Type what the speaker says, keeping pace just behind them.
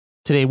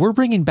Today, we're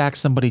bringing back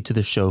somebody to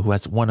the show who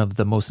has one of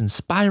the most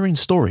inspiring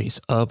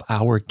stories of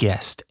our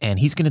guest. And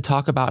he's going to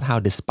talk about how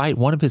despite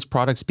one of his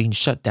products being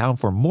shut down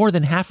for more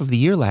than half of the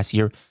year last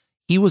year,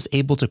 he was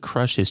able to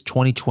crush his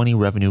 2020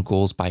 revenue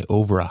goals by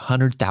over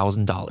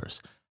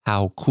 $100,000.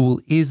 How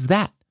cool is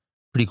that?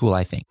 Pretty cool,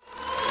 I think.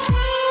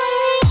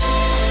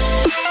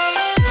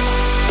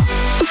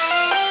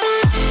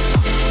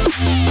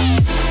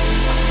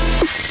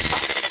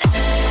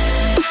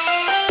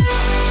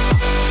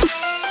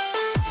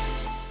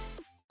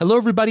 Hello,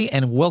 everybody,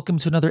 and welcome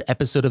to another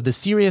episode of the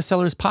Serious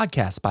Sellers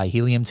Podcast by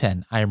Helium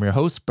 10. I am your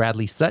host,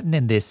 Bradley Sutton,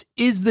 and this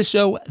is the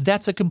show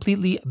that's a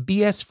completely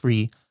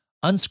BS-free,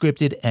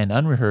 unscripted, and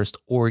unrehearsed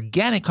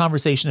organic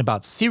conversation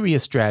about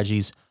serious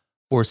strategies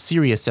for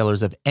serious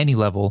sellers of any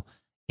level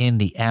in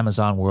the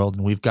Amazon world.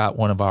 And we've got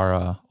one of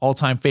our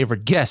all-time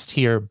favorite guests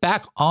here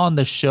back on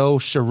the show,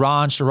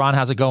 Sharran. Sharran,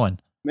 how's it going?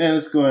 Man,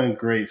 it's going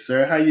great,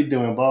 sir. How you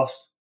doing,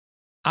 boss?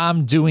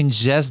 I'm doing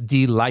just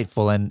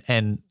delightful.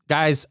 And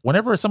guys,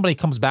 whenever somebody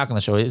comes back on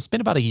the show, it's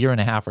been about a year and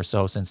a half or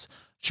so since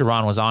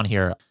Sharran was on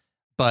here.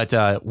 But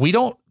we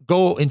don't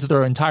go into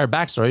their entire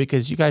backstory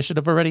because you guys should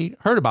have already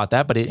heard about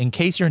that. But in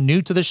case you're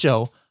new to the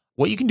show,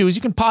 what you can do is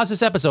you can pause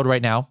this episode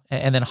right now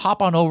and then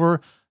hop on over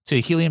to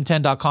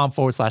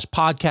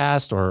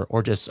helium10.com/podcast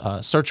or just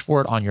search for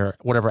it on your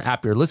whatever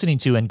app you're listening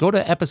to and go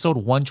to episode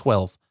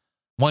 112.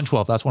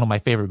 112, that's one of my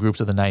favorite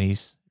groups of the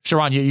 90s.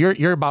 Sharran,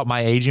 you're about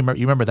my age. You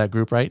remember that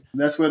group, right?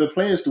 That's where the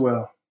players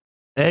dwell.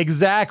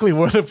 Exactly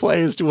where the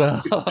players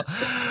dwell.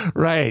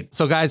 Right.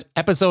 So, guys,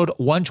 episode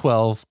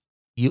 112,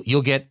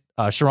 you'll get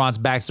Sharran's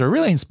backstory.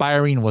 Really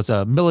inspiring. Was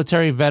a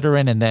military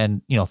veteran, and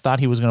then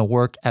thought he was going to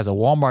work as a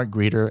Walmart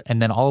greeter,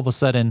 and then all of a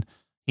sudden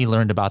he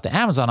learned about the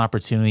Amazon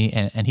opportunity,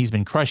 and he's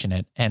been crushing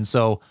it. And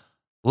so,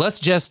 let's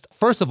just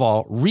first of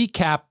all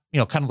recap.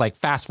 Kind of like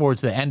fast forward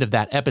to the end of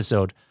that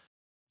episode.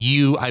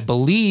 I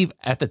believe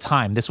at the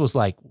time, this was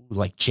like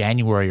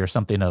January or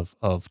something of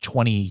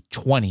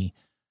 2020.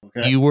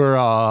 Okay. You were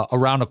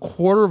around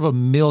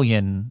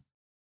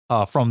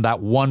 $250,000 from that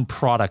one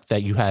product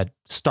that you had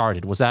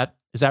started. Is that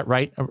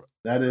right?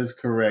 That is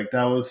correct.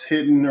 I was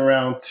hitting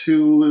around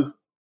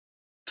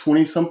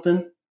 220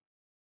 something.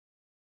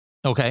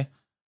 Okay.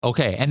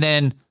 And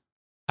then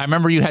I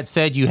remember you had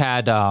said you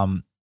had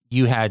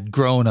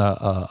grown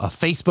a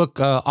Facebook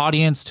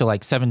audience to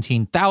like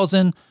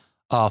 17,000.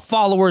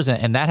 Followers,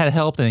 and that had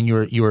helped. And then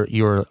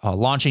you were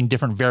launching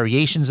different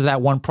variations of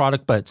that one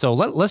product. But so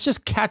let's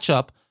just catch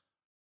up.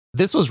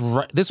 This was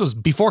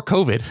before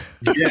COVID,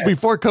 yeah.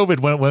 Before COVID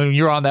when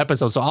you were on the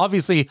episode. So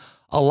obviously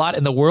a lot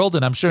in the world,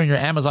 and I'm sure your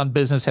Amazon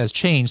business has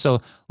changed. So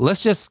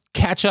let's just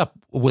catch up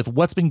with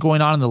what's been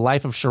going on in the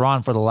life of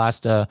Sharran for the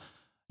last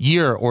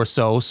year or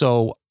so.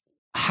 So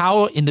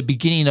how in the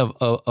beginning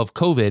of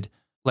COVID,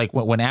 like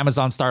when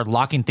Amazon started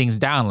locking things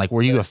down, like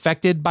were you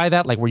affected by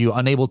that? Like were you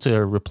unable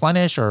to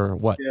replenish or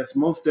what? Yes,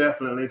 most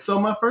definitely. So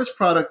my first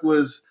product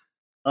was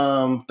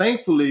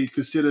thankfully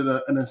considered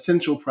an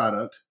essential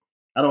product.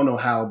 I don't know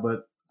how,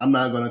 but I'm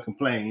not going to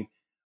complain.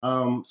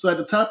 So at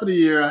the top of the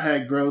year, I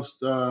had grossed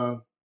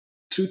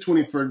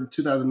 220 for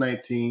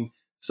 2019.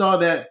 Saw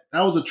that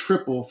was a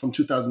triple from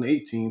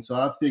 2018. So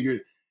I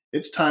figured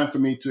it's time for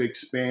me to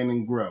expand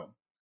and grow.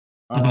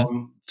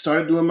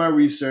 Started doing my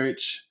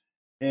research.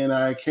 And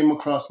I came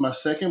across my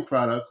second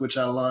product, which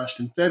I launched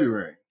in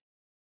February.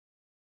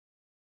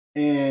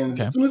 And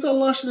as soon as I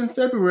launched it in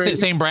February...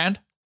 Same brand?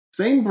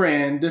 Same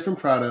brand, different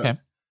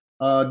product,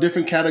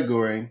 different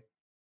category.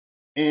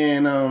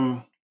 And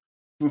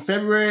from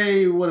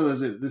February, what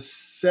was it, the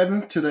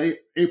 7th to the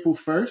April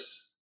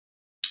 1st,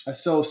 I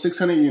sold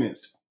 600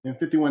 units in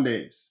 51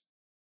 days.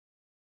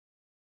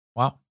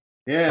 Wow.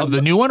 Yeah. Of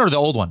the new one or the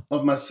old one?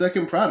 Of my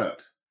second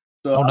product.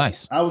 So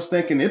nice. I was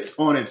thinking it's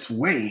on its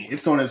way.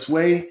 It's on its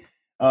way.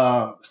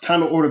 It's time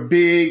to order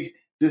big,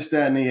 this,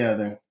 that, and the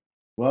other.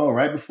 Well,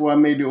 right before I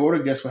made the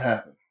order, guess what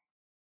happened?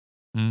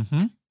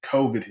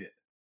 COVID hit.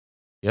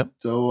 Yep.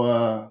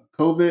 So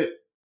COVID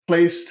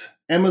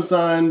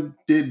Amazon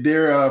did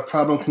their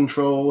problem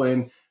control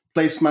and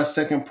placed my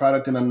second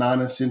product in a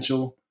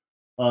non-essential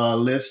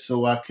list,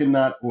 so I could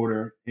not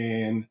order.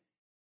 And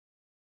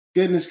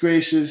goodness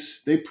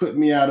gracious, they put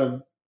me out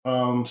of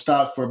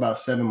stock for about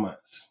 7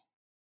 months.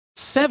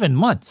 7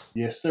 months?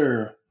 Yes,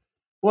 sir.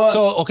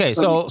 Well,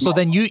 so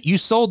then you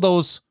sold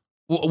those.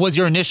 Was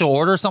your initial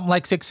order something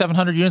like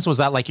 600-700 units? Was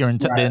that like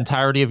the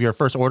entirety of your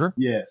first order?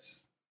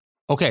 Yes.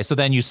 Okay, so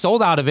then you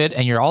sold out of it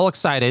and you're all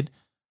excited.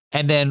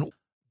 And then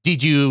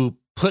did you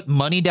put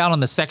money down on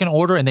the second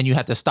order and then you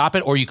had to stop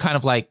it, or you kind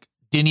of like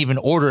didn't even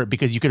order it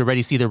because you could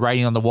already see the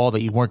writing on the wall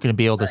that you weren't going to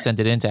be able to send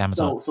it into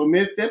Amazon? So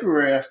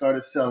mid-February I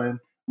started selling.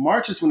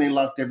 March is when they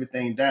locked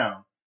everything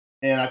down,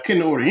 and I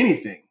couldn't order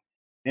anything.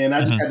 And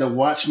I just had to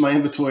watch my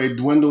inventory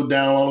dwindle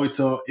down all the way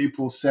till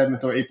April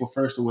 7th or April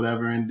 1st or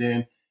whatever. And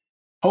then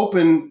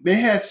hoping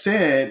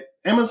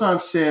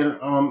Amazon said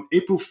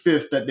April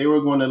 5th that they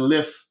were going to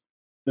lift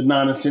the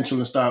non-essential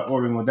and start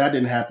ordering. Well, that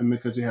didn't happen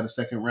because we had a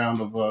second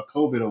round of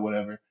COVID or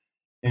whatever.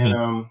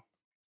 And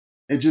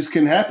it just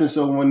couldn't happen.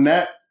 So when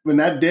that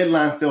that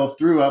deadline fell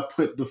through, I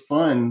put the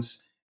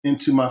funds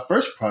into my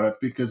first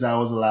product because I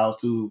was allowed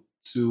to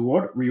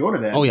reorder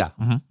that. Oh yeah.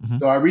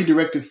 So I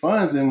redirected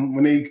funds, and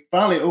when they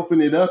finally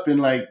opened it up in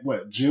like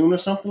June or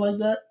something like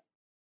that,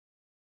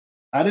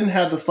 I didn't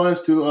have the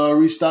funds to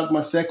restock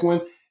my second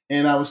one,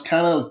 and I was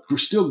kind of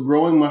still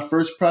growing my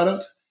first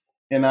product,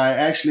 and I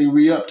actually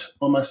re-upped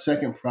on my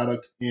second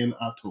product in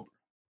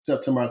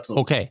September, October.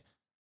 Okay.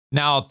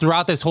 Now,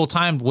 throughout this whole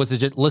time, was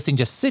the listing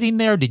just sitting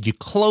there? Did you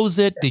close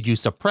it? Did you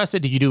suppress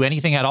it? Did you do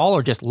anything at all,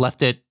 or just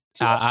left it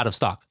out of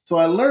stock? So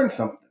I learned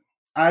something.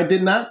 I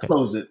did not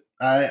close it.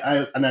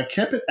 I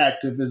kept it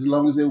active as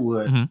long as it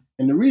would. Mm-hmm.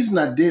 And the reason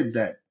I did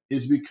that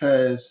is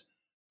because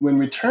when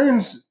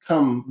returns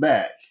come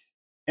back,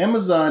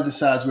 Amazon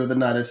decides whether or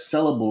not it's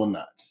sellable or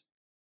not.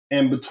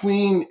 And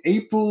between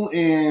April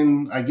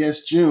and I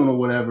guess June or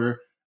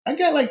whatever, I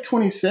got like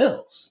 20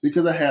 sales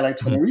because I had like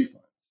 20 refunds.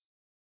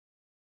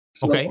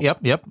 So, okay.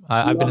 Yep.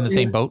 I've been in the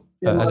same boat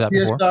as that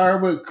before.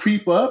 PSR would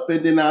creep up,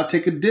 and then I'll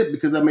take a dip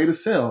because I made a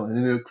sale, and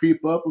then it'll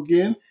creep up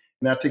again,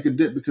 and I'll take a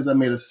dip because I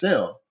made a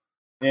sale.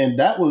 And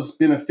that was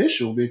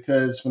beneficial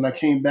because when I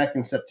came back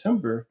in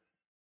September,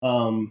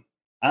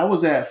 I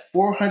was at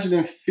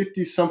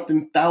 450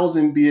 something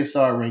thousand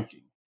BSR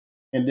ranking,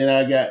 and then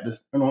I got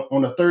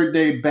on the third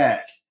day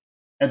back,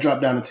 I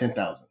dropped down to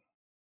 10,000.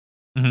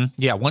 Mm-hmm.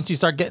 Yeah, once you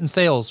start getting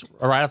sales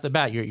right off the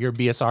bat, your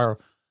BSR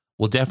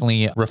will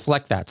definitely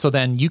reflect that. So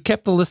then you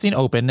kept the listing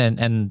open,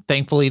 and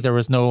thankfully there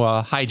was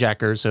no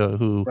hijackers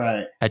who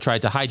had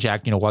tried to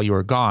hijack, while you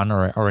were gone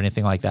or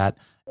anything like that.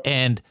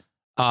 And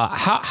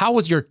how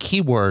was your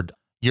keyword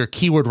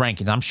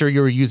rankings? I'm sure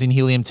you were using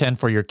Helium 10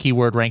 for your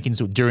keyword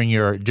rankings during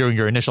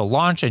your initial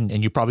launch,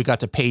 and you probably got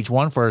to page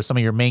 1 for some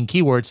of your main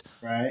keywords.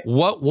 Right.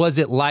 What was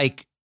it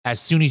like as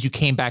soon as you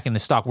came back into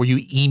stock? Were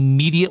you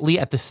immediately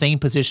at the same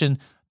position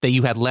that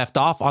you had left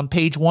off on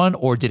page 1,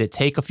 or did it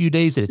take a few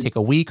days? Did it take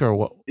a week, or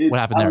what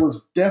happened there? I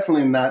was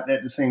definitely not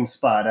at the same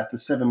spot after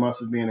 7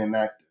 months of being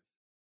inactive.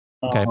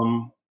 Okay.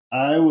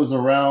 I was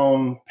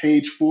around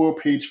page 4,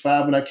 page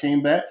 5 when I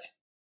came back.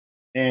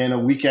 And a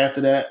week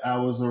after that, I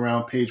was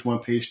around page 1,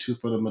 page 2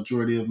 for the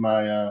majority of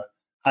my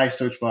high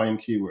search volume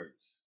keywords.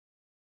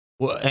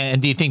 Well,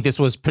 and do you think this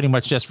was pretty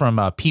much just from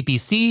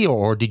PPC,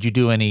 or did you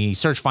do any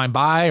search, find,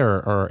 buy,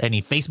 or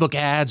any Facebook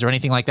ads or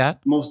anything like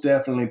that? Most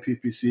definitely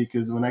PPC,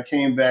 because when I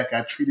came back,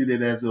 I treated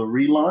it as a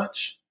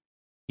relaunch.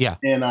 Yeah.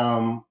 And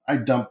I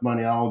dumped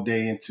money all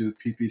day into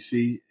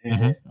PPC,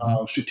 and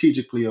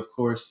strategically, of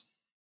course,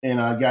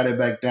 and I got it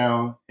back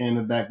down and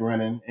the back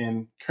running.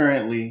 And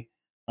currently,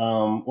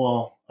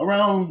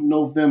 around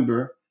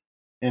November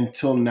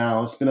until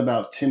now, it's been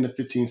about 10 to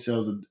 15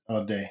 sales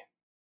a day.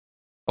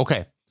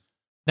 Okay.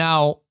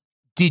 Now,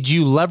 did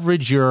you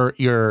leverage your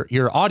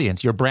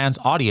audience, your brand's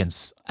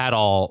audience at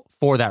all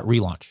for that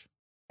relaunch?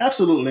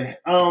 Absolutely.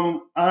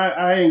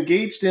 I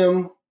engaged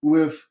them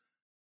with,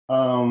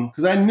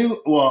 because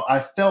I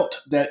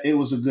felt that it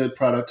was a good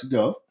product to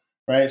go,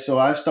 right? So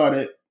I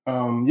started,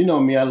 you know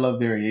me, I love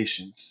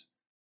variations.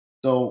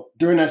 So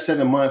during that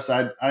 7 months,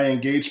 I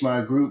engaged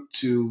my group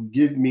to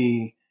give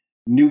me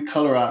new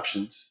color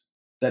options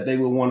that they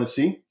would want to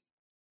see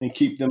and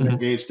keep them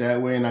engaged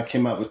that way. And I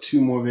came out with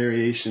 2 more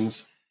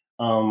variations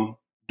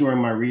during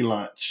my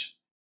relaunch.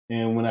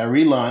 And when I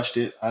relaunched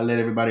it, I let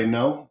everybody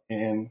know.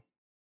 And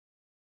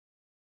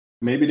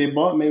maybe they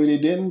bought, maybe they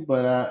didn't,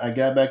 but I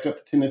got back up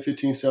to 10 to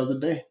 15 sales a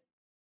day.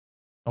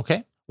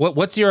 Okay.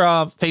 What's your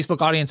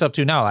Facebook audience up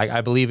to now?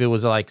 I believe it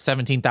was like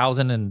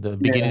 17,000 in the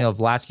beginning of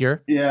last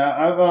year. Yeah,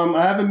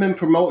 I haven't been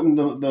promoting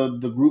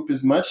the group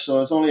as much,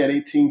 so it's only at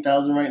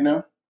 18,000 right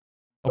now.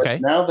 Okay.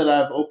 But now that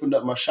I've opened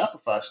up my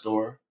Shopify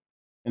store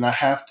and I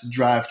have to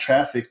drive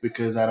traffic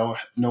because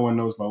no one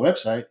knows my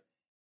website,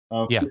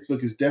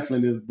 Facebook is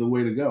definitely the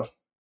way to go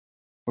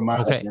for my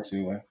audience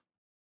anyway.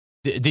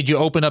 Did you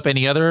open up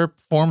any other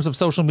forms of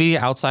social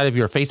media outside of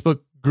your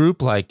Facebook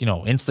group, like,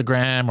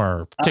 Instagram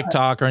or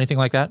TikTok or anything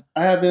like that?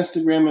 I have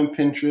Instagram and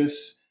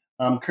Pinterest.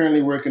 I'm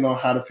currently working on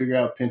how to figure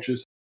out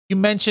Pinterest. You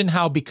mentioned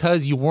how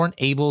because you weren't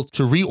able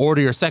to reorder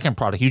your second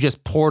product, you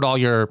just poured all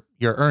your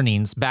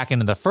earnings back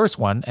into the first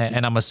one.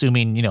 And I'm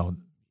assuming,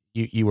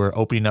 you were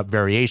opening up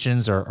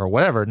variations or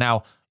whatever.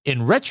 Now,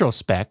 in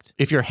retrospect,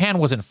 if your hand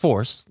wasn't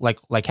forced,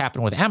 like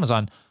happened with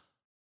Amazon,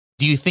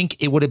 do you think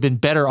it would have been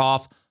better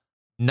off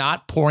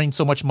not pouring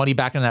so much money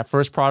back into that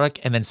first product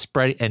and then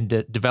spread and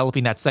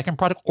developing that second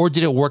product? Or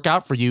did it work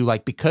out for you?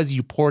 Like, because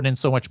you poured in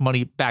so much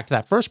money back to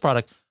that first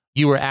product,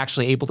 you were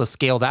actually able to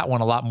scale that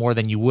one a lot more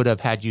than you would have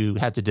had you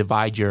had to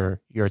divide your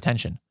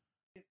attention.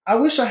 I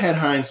wish I had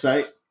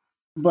hindsight,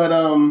 but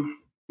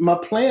my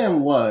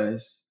plan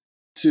was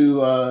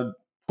to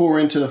pour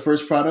into the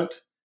first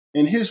product.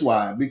 And here's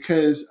why,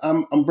 because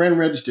I'm brand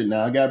registered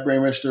now. I got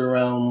brand registered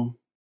around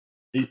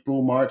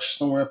April, March,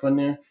 somewhere up in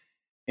there.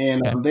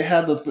 And they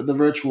have the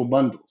virtual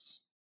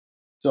bundles.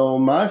 So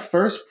my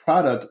first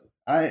product,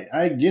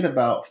 I get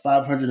about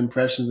 500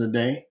 impressions a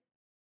day.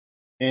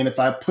 And if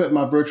I put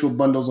my virtual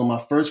bundles on my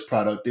first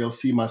product, they'll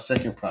see my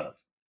second product.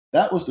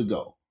 That was the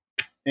goal.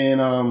 And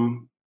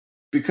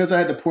because I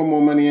had to pour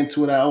more money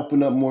into it, I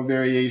opened up more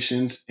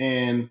variations.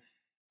 And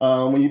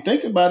when you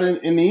think about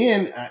it, in the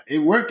end, it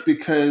worked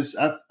because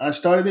I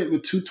started it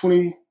with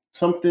 220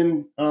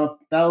 something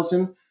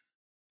thousand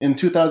in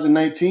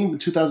 2019,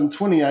 but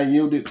 2020 I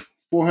yielded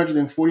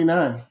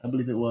 449, I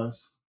believe it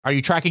was. Are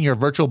you tracking your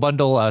virtual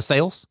bundle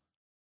sales?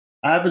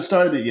 I haven't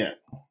started it yet.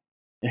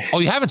 Oh,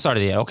 you haven't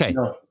started it yet? Okay.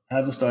 No, I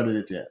haven't started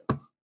it yet.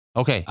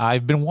 Okay.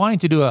 I've been wanting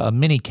to do a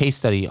mini case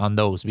study on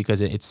those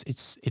because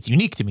it's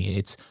unique to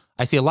me.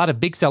 I see a lot of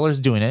big sellers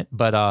doing it,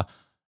 but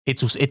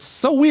it's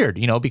so weird,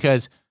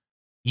 because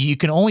you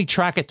can only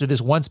track it through this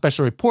one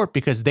special report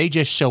because they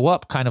just show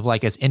up kind of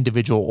like as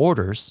individual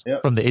orders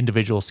from the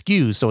individual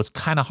SKUs. So it's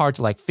kind of hard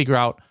to like figure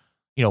out,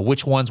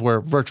 which ones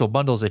were virtual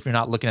bundles if you're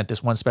not looking at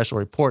this one special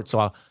report.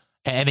 So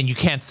and then you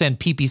can't send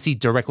PPC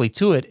directly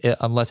to it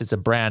unless it's a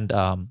brand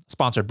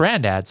sponsored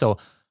brand ad. So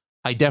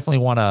I definitely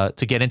want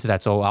to get into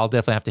that. So I'll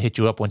definitely have to hit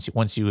you up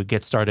once you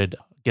get started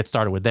with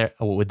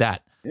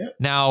that. Yeah.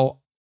 Now,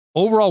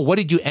 overall, what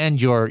did you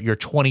end your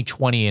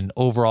 2020 in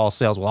overall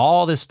sales? Well,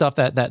 all this stuff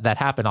that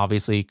happened,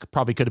 obviously,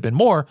 probably could have been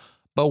more.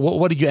 But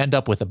what did you end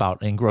up with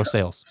about in gross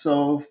sales?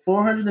 So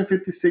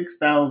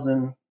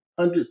 456,000,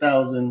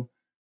 100,000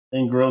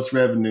 in gross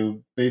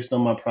revenue based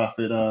on my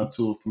profit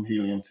tool from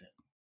Helium 10.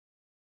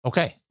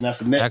 Okay. And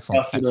that's a net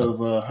profit of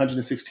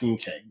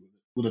 116K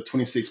with a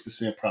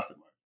 26% profit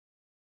margin.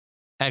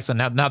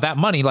 Excellent. Now that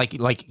money,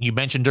 like you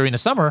mentioned during the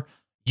summer,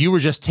 you were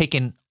just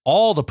taking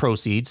all the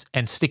proceeds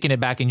and sticking it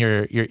back in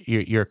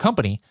your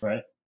company.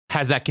 Right.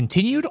 Has that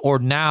continued, or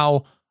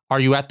now are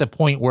you at the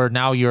point where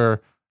now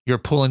you're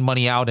pulling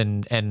money out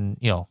and I'm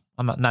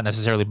not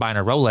necessarily buying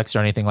a Rolex or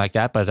anything like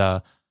that,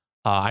 but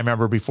I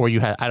remember before you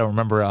had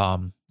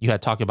you had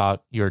talked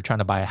about you're trying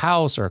to buy a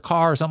house or a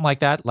car or something like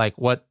that. Like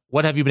what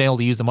have you been able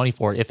to use the money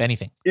for, if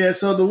anything? Yeah.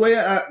 So the way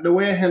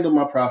I handle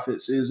my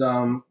profits is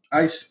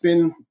I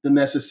spend the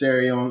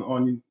necessary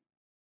on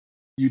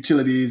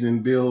utilities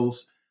and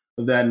bills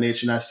of that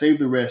nature, and I save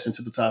the rest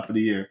until the top of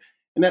the year.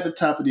 And at the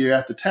top of the year,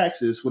 after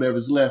taxes,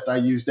 whatever's left, I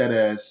use that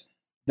as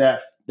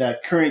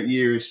that current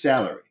year's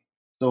salary.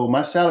 So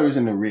my salary is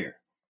in the rear.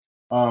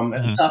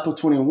 At the top of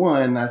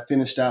 21, I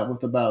finished out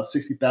with about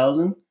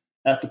 60,000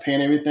 after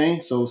paying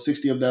everything. So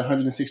 60 of that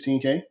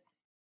 116K.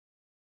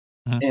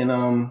 And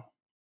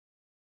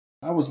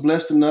I was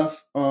blessed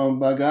enough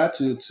by God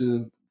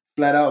to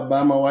flat out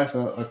buy my wife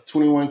a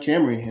 21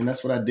 Camry, and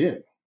that's what I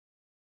did.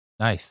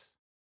 Nice.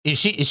 Is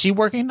she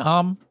working?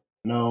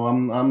 No,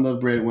 I'm the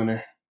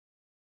breadwinner.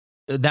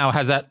 Now,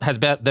 has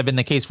that been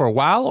the case for a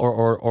while,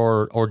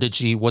 or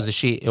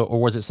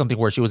was it something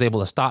where she was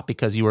able to stop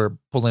because you were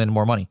pulling in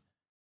more money?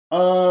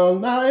 No,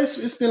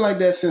 it's been like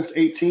that since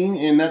 18,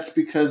 and that's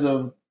because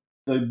of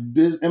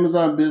the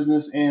Amazon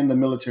business and the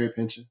military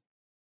pension.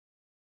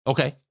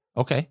 Okay.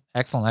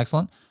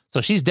 Excellent.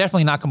 So she's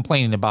definitely not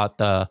complaining about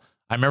the.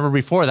 I remember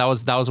before that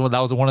was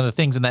one of the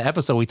things in the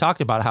episode we talked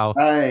about how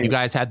you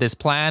guys had this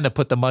plan to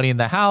put the money in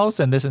the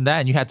house and this and that,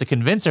 and you had to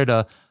convince her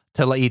to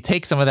let you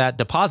take some of that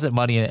deposit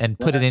money and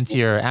put it into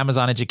your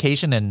Amazon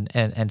education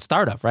and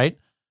startup, right?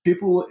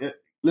 People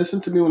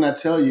listen to me when I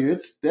tell you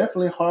it's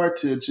definitely hard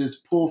to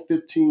just pull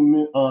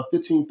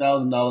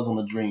 $15,000 on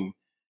a dream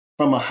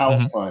from a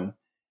house fund,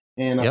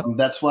 and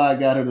that's why I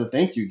got her the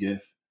thank you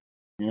gift.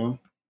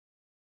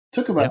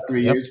 Took about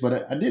 3 years,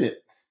 but I did it.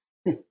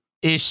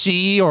 Is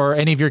she or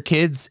any of your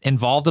kids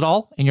involved at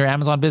all in your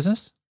Amazon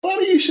business?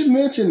 Funny you should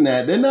mention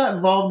that. They're not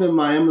involved in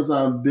my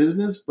Amazon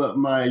business, but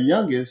my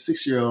youngest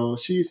 6-year-old,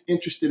 she's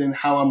interested in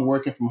how I'm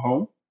working from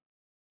home.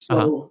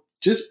 So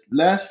just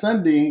last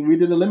Sunday, we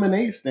did a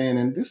lemonade stand,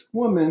 and this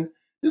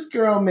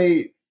girl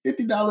made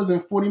 $50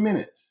 in 40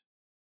 minutes.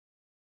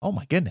 Oh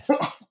my goodness.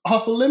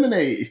 Off of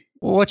lemonade.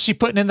 Well, what's she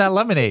putting in that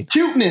lemonade?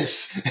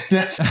 Cuteness.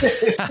 That's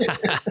it.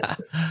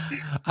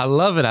 I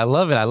love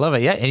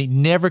it. Yeah, and you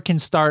never can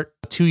start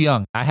too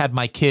young. I had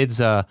my kids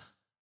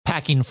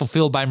packing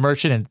Fulfilled by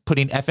Merchant and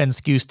putting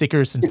FNSKU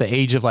stickers since the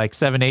age of like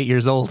 7, 8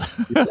 years old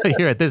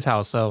here at this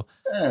house. So,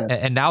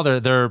 and now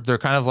they're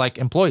kind of like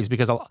employees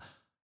because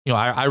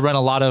I run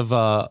a lot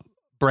of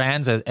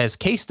brands as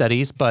case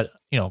studies, but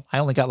I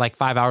only got like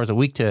 5 hours a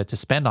week to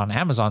spend on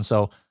Amazon.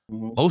 So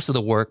most of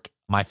the work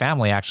my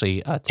family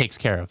actually takes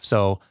care of.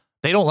 So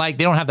they don't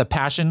have the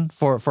passion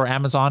for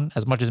Amazon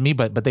as much as me,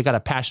 but they got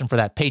a passion for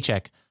that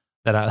paycheck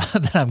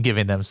that I'm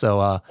giving them.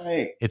 So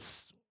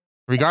it's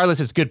regardless,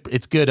 it's good.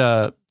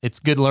 It's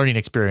good learning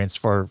experience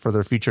for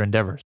their future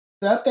endeavors.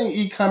 I think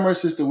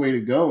e-commerce is the way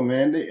to go,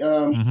 man.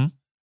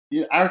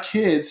 Our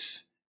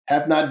kids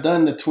have not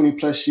done the 20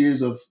 plus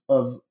years of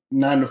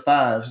 9 to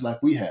 5s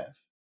like we have.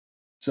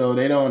 So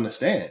they don't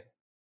understand.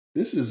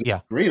 This is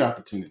a great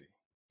opportunity.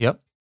 Yep.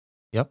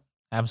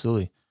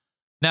 Absolutely.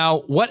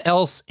 Now, what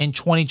else in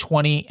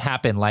 2020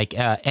 happened? Like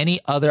any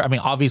other,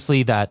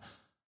 obviously that,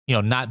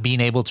 not being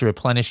able to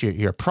replenish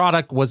your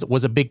product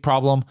was a big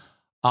problem.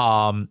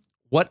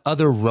 What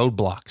other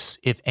roadblocks,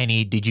 if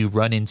any, did you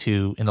run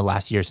into in the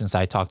last year since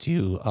I talked to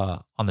you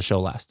on the show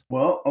last?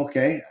 Well,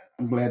 okay.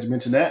 I'm glad you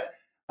mentioned that.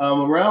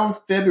 Around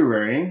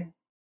February,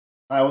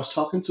 I was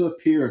talking to a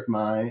peer of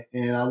mine,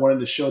 and I wanted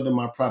to show them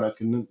my product.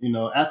 And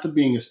after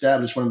being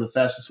established, one of the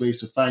fastest ways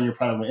to find your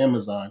product on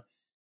Amazon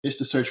is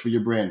to search for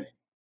your brand name.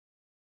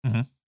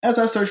 Mm-hmm. As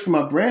I searched for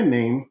my brand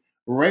name,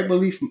 right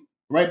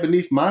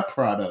beneath my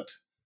product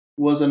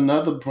was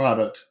another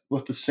product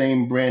with the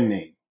same brand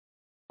name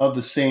of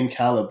the same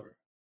caliber.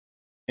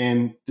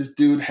 And this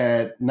dude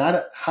had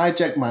not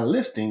hijacked my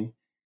listing,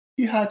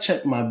 he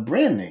hijacked my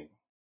brand name.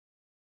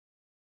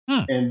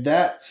 And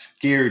that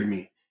scared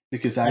me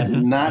because I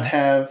did not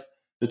have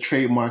the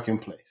trademark in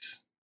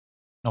place.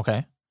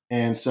 Okay.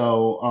 And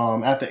so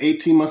after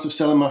 18 months of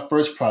selling my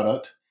first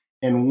product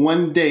and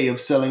 1 day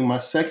of selling my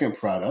second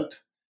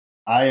product,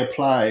 I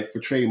applied for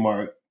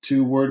trademark,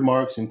 2 word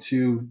marks and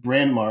 2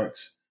 brand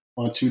marks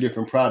on 2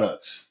 different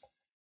products.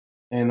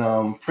 And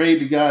prayed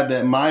to God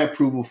that my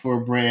approval for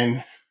a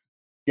brand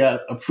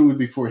got approved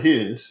before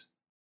his.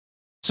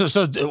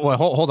 So well,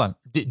 hold on.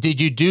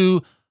 Did you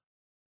do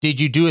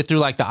it through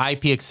like the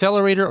IP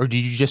accelerator, or did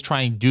you just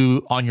try and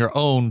do on your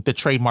own the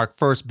trademark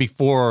first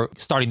before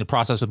starting the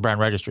process with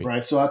brand registry?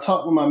 Right. So I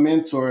talked with my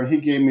mentor, and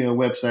he gave me a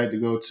website to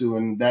go to.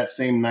 And that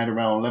same night,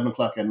 around 11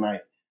 o'clock at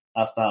night,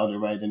 I filed it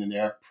right in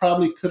there. I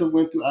probably could have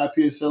went through IP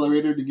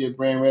accelerator to get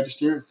brand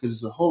registered because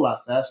it's a whole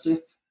lot faster.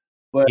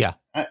 But yeah,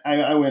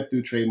 I went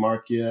through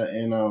trademark,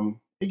 and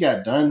it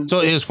got done.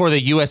 So it was for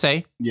the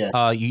USA?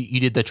 Yeah. You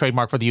did the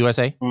trademark for the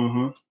USA?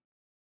 Mm-hmm.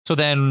 So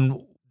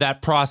then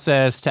that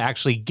process to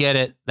actually get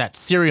it, that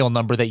serial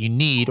number that you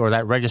need, or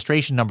that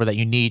registration number that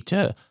you need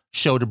to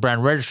show to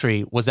brand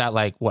registry, was that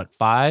like what,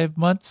 5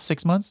 months,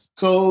 6 months?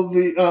 So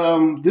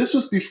this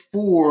was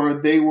before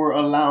they were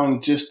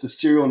allowing just the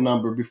serial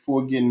number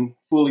before getting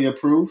fully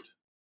approved.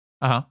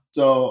 Uh-huh.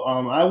 So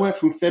I went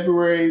from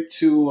February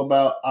to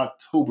about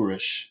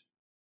October-ish.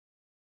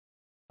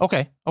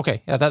 Okay.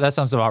 Yeah, that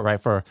sounds about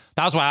right.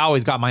 That's why I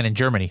always got mine in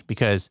Germany,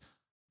 because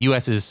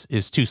US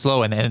is too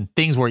slow, and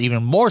things were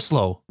even more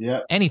slow. Yeah.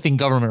 Anything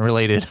government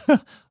related.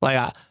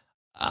 Like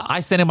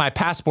I sent in my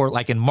passport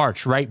like in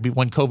March, right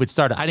when COVID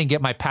started. I didn't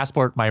get my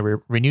passport, my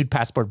renewed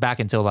passport back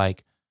until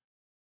like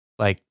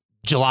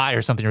July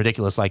or something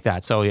ridiculous like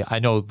that. So yeah, I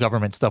know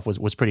government stuff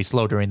was pretty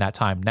slow during that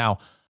time. Now,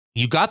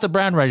 you got the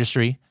brand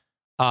registry.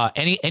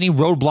 Any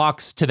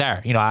roadblocks to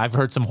there? I've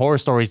heard some horror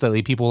stories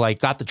lately. People like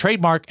got the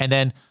trademark, and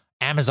then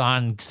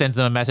Amazon sends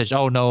them a message.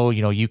 Oh no,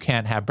 you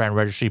can't have brand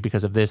registry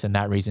because of this and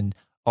that reason.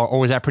 Or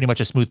was that pretty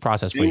much a smooth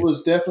process for you? It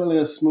was definitely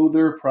a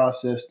smoother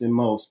process than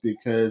most,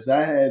 because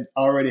I had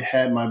already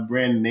had my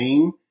brand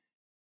name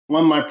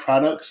on my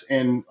products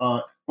and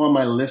on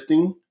my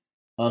listing.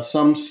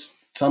 Some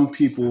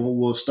people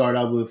will start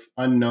out with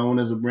unknown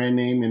as a brand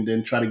name and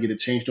then try to get it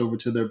changed over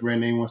to their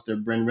brand name once they're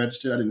brand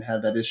registered. I didn't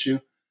have that issue.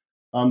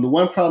 The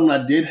one problem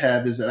I did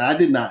have is that I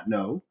did not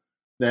know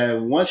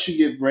that once you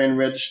get brand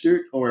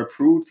registered or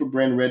approved for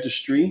brand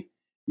registry,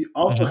 you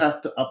also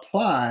have to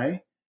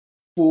apply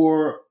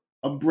for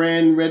a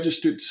brand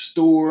registered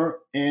store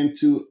and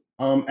to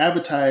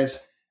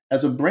advertise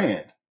as a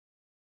brand.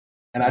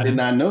 And I did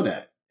not know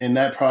that. And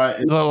that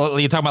probably...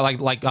 You're talking about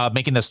like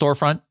making the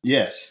storefront?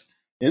 Yes.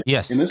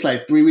 Yes. And it's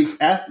like 3 weeks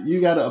after you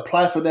got to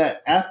apply for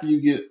that after you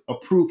get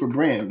approved for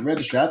brand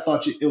registry. I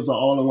thought it was an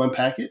all-in-one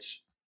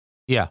package.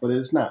 Yeah. But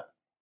it's not.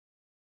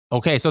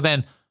 Okay. So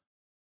then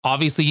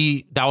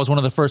obviously that was one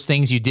of the first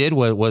things you did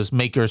was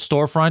make your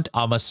storefront.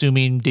 I'm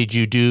assuming, did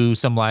you do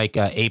some like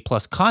A+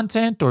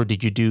 content, or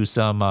did you do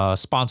some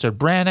sponsored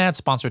brand ads,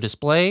 sponsored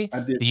display?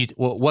 I did.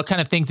 What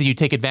kind of things did you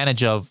take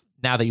advantage of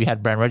now that you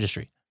had brand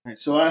registry? Right,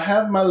 so I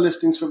have my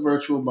listings for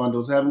virtual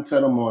bundles. I haven't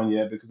cut them on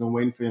yet because I'm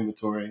waiting for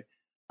inventory.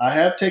 I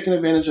have taken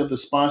advantage of the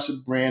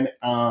sponsored brand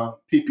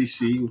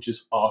PPC, which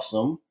is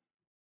awesome.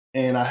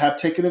 And I have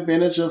taken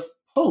advantage of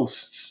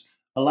posts.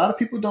 A lot of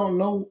people don't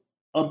know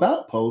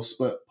about posts,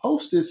 but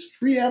post is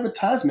free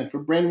advertisement for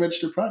brand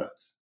registered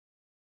products.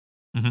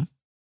 Mm-hmm.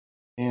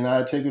 And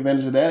I take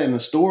advantage of that in the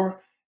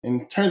store.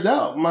 And turns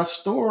out my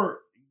store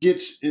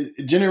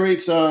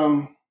generates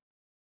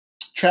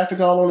traffic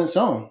all on its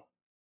own.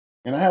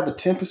 And I have a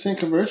 10%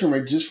 conversion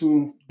rate just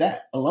from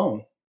that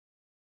alone.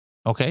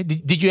 Okay.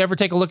 Did you ever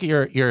take a look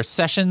at your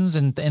sessions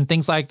and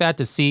things like that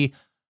to see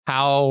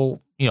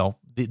how,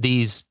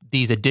 these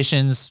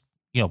additions,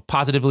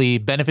 positively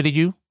benefited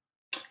you?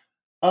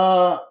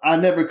 I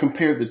never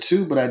compared the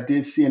two, but I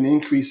did see an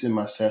increase in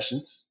my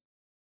sessions.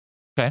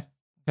 Okay.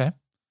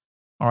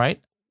 All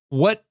right.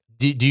 What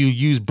do you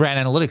use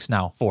brand analytics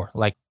now for?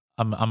 Like,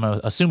 I'm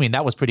assuming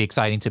that was pretty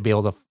exciting to be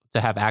able to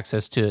have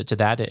access to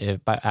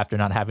that after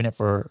not having it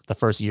for the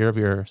first year of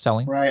your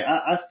selling. Right.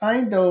 I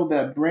find though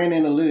that brand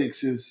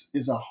analytics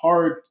is a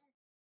hard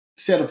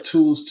set of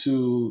tools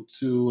to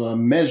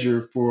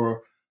measure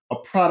for a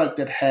product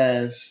that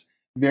has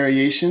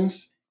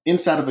variations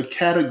inside of a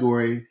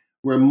category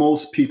where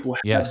most people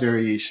have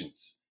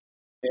variations.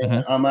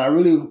 And I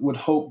really would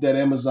hope that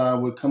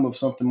Amazon would come up with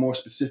something more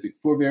specific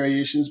for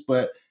variations,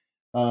 but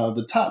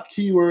the top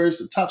keywords,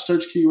 the top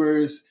search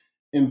keywords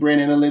in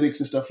brand analytics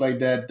and stuff like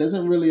that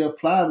doesn't really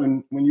apply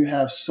when you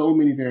have so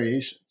many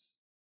variations,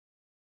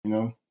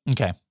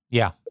 Okay.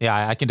 Yeah.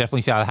 Yeah. I can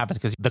definitely see how that happens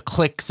because the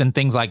clicks and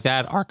things like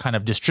that are kind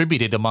of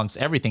distributed amongst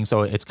everything.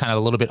 So it's kind of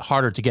a little bit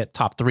harder to get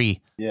top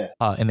three Yeah.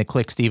 in the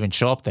clicks to even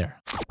show up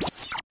there.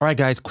 All right,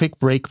 guys, quick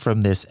break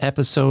from this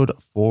episode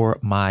for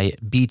my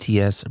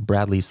BTS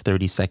Bradley's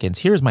 30 seconds.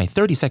 Here's my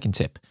 30-second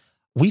tip.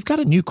 We've got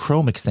a new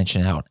Chrome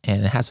extension out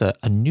and it has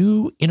a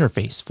new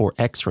interface for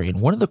X-Ray.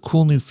 And one of the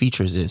cool new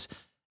features is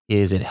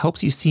it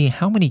helps you see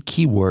how many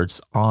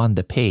keywords on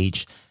the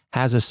page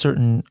has a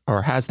certain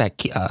or has that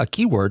a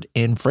keyword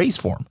in phrase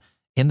form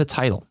in the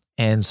title.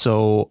 And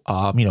so,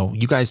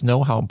 you guys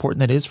know how important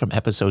that is from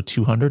episode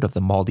 200 of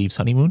the Maldives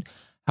honeymoon,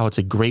 how it's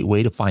a great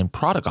way to find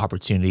product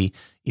opportunity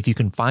if you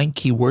can find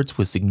keywords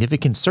with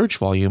significant search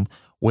volume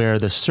where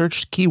the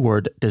searched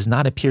keyword does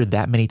not appear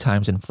that many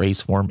times in phrase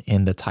form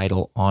in the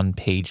title on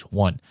page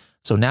 1.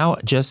 So now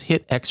just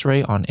hit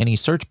X-Ray on any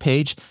search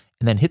page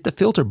and then hit the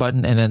filter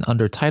button, and then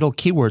under title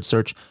keyword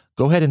search,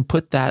 go ahead and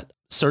put that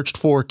searched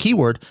for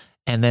keyword,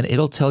 and then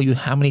it'll tell you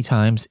how many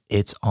times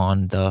it's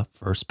on the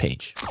first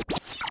page.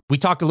 We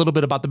talked a little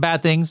bit about the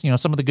bad things,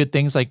 some of the good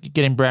things like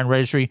getting brand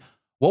registry.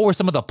 What were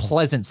some of the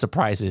pleasant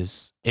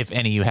surprises, if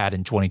any, you had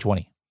in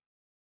 2020?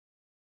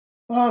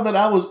 That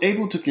I was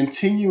able to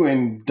continue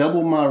and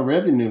double my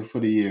revenue for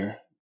the year.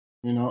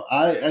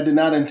 I did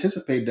not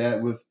anticipate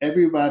that with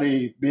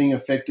everybody being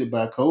affected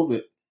by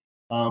COVID.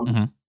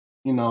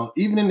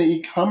 Even in the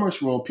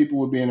e-commerce world, people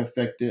were being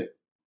affected.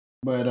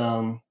 But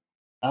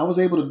I was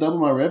able to double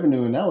my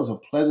revenue, and that was a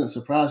pleasant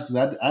surprise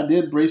because I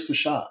did brace for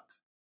shock,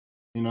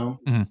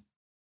 Mm-hmm.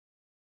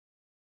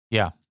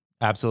 Yeah,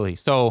 absolutely.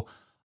 So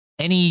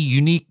any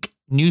unique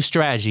new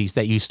strategies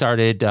that you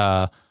started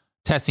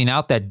testing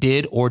out that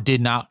did or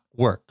did not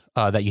work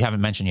that you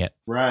haven't mentioned yet?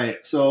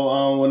 Right.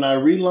 So when I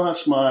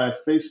relaunched my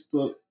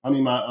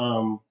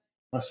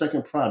my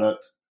second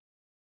product,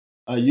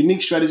 a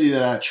unique strategy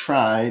that I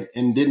tried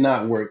and did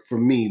not work for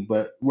me,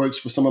 but works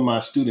for some of my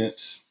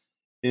students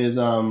is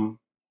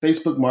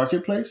Facebook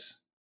Marketplace.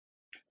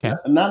 Okay.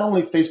 Not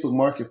only Facebook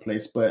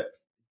Marketplace, but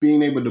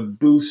being able to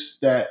boost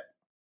that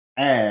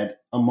ad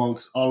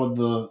amongst all of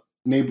the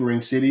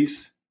neighboring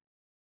cities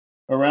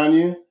around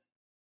you.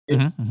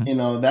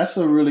 That's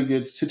a really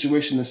good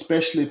situation,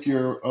 especially if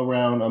you're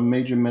around a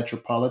major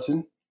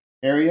metropolitan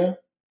area.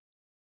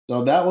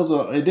 So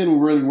it didn't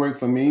really work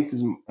for me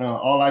because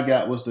all I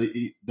got was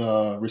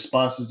the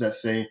responses that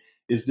say,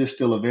 "Is this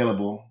still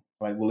available?"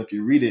 Like, well, if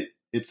you read it,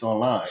 it's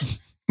online.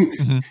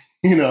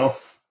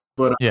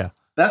 But yeah,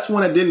 that's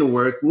one that didn't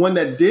work. One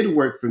that did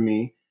work for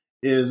me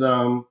is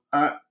a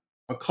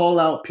call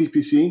out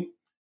PPC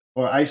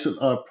or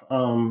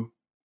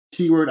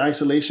keyword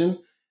isolation.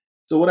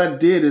 So what I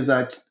did is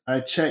I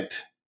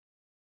checked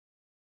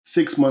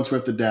 6 months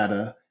worth of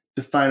data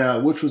to find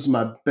out which was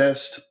my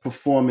best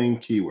performing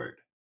keyword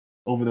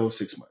over those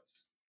 6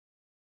 months.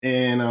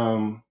 And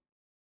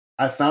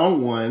I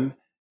found one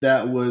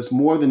that was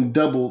more than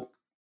double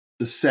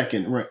the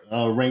second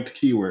ranked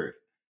keyword.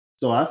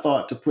 So I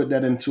thought to put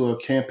that into a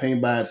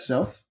campaign by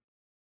itself.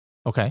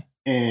 Okay.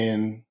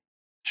 And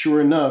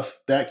sure enough,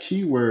 that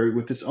keyword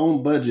with its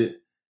own budget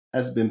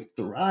has been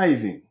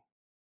thriving.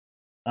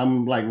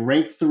 I'm like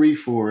ranked 3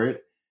 for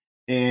it,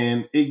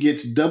 and it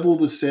gets double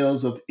the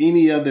sales of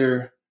any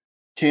other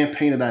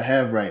campaign that I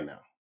have right now.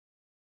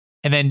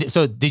 And then,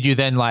 so did you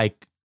then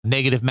like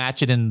negative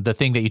match it in the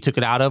thing that you took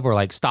it out of, or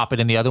like stop it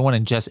in the other one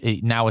and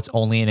now it's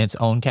only in its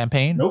own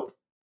campaign? Nope,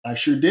 I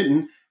sure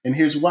didn't. And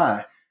here's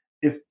why.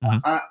 If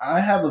I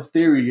have a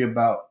theory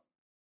about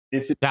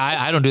if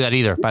I don't do that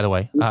either, by the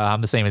way.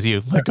 I'm the same as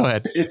you. Go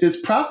ahead. If it's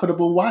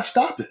profitable, why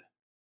stop it?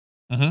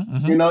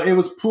 It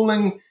was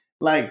pulling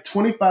like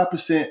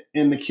 25%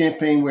 in the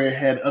campaign where it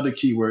had other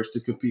keywords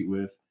to compete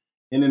with.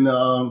 And in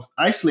the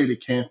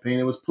isolated campaign,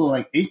 it was pulling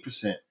like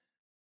 8%.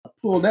 I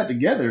pulled that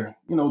together,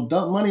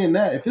 dump money in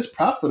that. If it's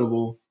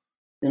profitable,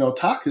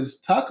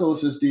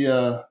 tacos is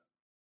the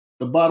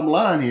bottom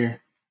line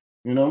here,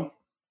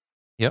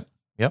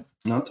 Yep.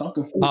 And I'm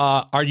talking food.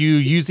 Are you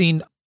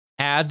using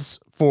ads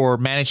for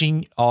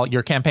managing all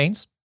your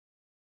campaigns?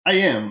 I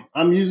am.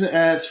 I'm using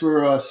ads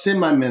for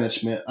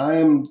semi-management. I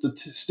am the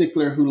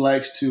stickler who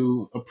likes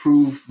to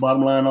approve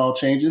bottom line all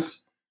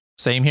changes.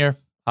 Same here.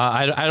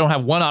 I don't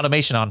have one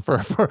automation on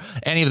for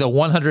any of the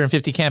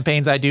 150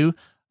 campaigns I do.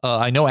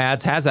 I know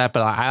ads has that,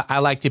 but I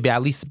like to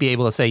at least be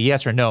able to say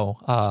yes or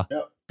no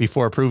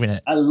before approving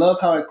it. I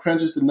love how it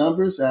crunches the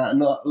numbers. I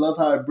love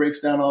how it breaks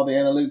down all the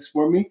analytics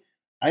for me.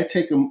 I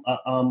take an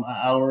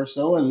hour or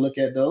so and look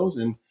at those,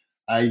 and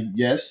I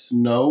yes,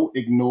 no,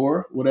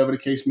 ignore, whatever the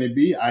case may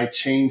be. I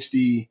change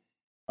the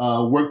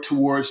work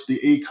towards the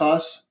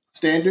ACOS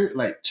standard,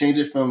 like change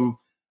it from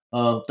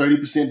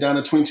 30%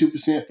 down to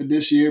 22% for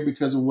this year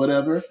because of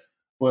whatever.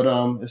 But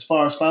as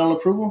far as final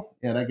approval,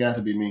 yeah, that got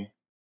to be me.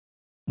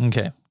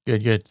 Okay,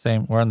 good.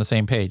 Same. We're on the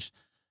same page.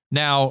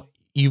 Now,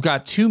 you've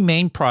got 2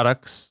 main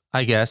products,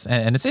 I guess,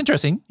 and it's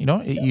interesting.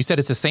 You said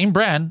it's the same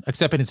brand,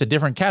 except it's a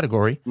different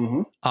category.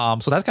 So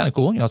that's kind of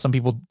cool. Some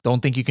people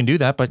don't think you can do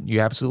that, but you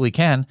absolutely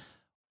can.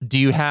 do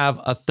you have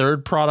a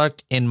third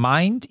product in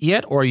mind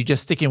yet, or are you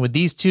just sticking with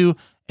these two?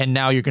 And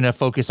now you're going to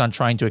focus on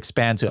trying to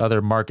expand to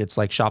other markets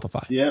like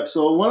Shopify. Yeah.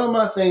 So one of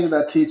my things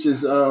that I teach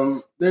is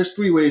there's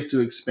 3 ways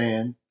to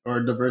expand or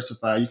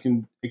diversify. You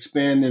can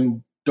expand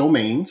in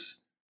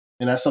domains,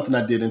 and that's something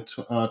I did in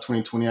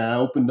 2020. I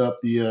opened up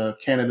the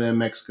Canada and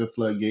Mexico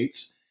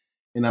floodgates,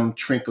 and I'm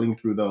trickling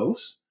through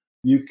those.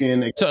 You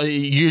can. So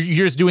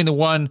you're just doing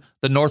the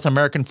North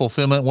American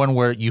fulfillment one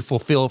where you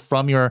fulfill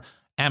from your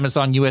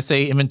Amazon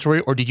USA inventory,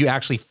 or did you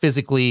actually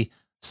physically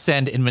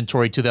send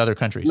inventory to the other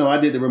countries? No, I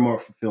did the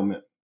remote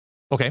fulfillment.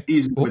 Okay.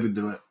 Easy way to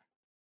do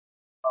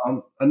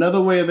it.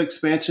 Another way of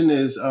expansion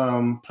is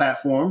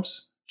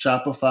platforms,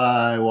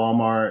 Shopify,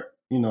 Walmart,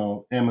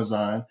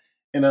 Amazon.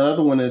 And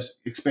another one is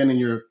expanding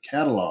your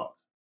catalog.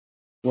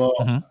 Well,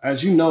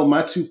 as you know,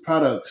 my 2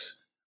 products,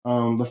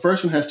 the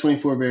first one has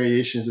 24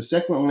 variations. The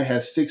second one only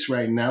has 6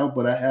 right now,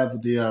 but I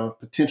have the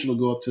potential to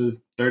go up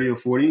to 30 or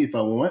 40 if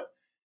I want.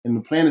 And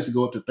the plan is to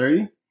go up to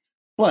 30.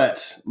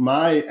 But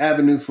my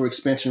avenue for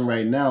expansion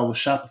right now was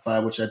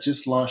Shopify, which I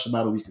just launched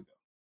about a week ago.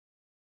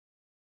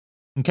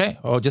 Okay.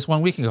 Oh, just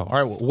 1 week ago.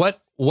 All right.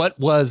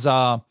 What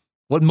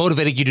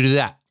motivated you to do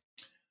that?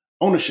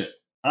 Ownership.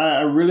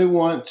 I really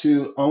want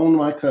to own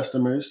my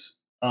customers'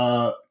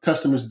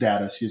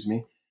 data,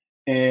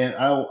 and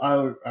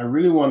I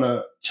really want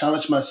to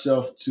challenge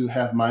myself to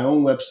have my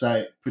own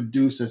website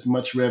produce as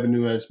much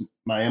revenue as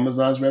my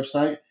Amazon's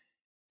website.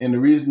 And the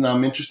reason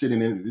I'm interested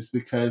in it is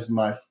because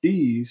my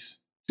fees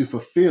to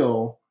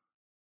fulfill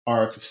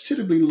are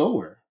considerably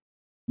lower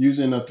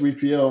using a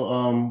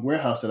 3PL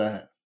warehouse that I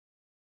have.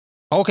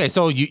 Okay,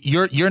 so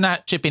you're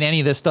not shipping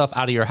any of this stuff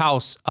out of your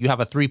house. You have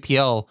a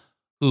 3PL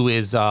who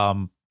is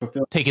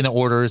taking the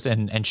orders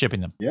and shipping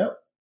them. Yep.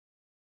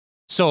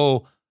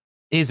 So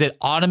is it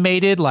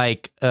automated?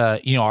 Like,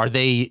 are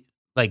they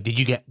like, did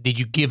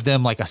you give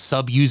them like a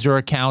sub user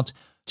account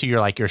to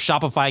your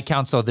Shopify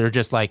account? So they're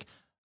just like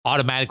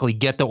automatically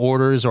get the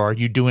orders, or are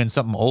you doing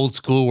something old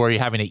school where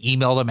you're having to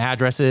email them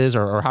addresses,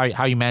 or how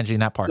are you managing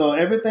that part? So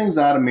everything's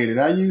automated.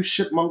 I use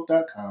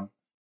shipmonk.com.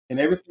 And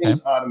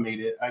everything's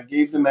automated. I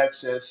gave them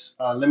access,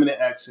 limited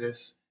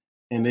access,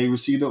 and they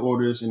receive the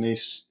orders and they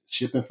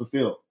ship and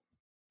fulfill.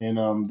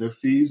 And their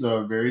fees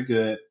are very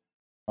good.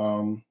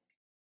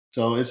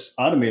 So it's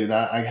automated.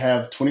 I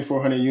have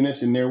 2,400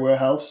 units in their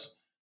warehouse,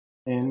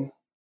 and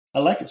I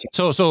like it.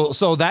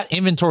 So that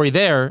inventory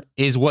there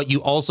is what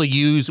you also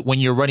use when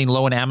you're running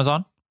low in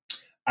Amazon?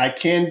 I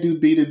can do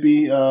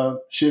B2B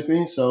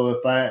shipping. So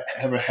if I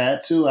ever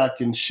had to, I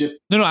can ship.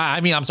 No,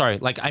 I'm sorry.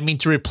 I mean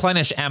to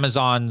replenish the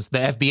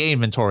FBA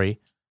inventory.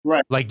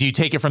 Right. Like, do you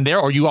take it from there,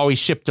 or you always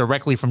ship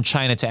directly from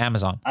China to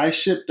Amazon? I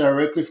ship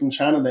directly from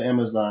China to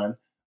Amazon.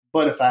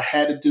 But if I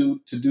had to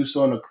do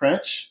so in a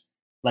crunch,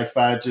 like if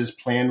I just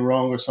planned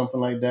wrong or something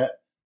like that,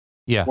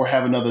 or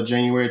have another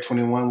January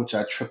 21, which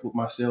I tripled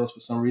my sales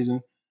for some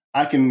reason,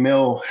 I can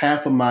mail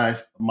half of my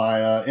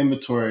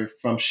inventory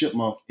from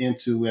Shipmonk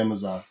into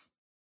Amazon.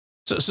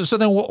 So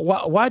then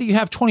why do you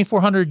have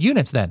 2,400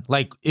 units then?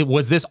 Like,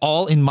 was this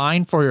all in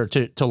mind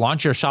to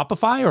launch your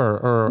Shopify,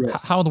 or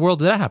how in the world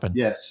did that happen?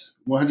 Yes,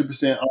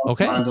 100% all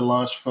in mind to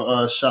launch for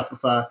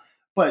Shopify.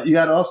 But you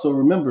got to also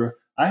remember,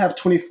 I have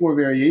 24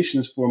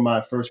 variations for my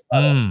first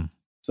product.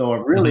 So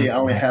I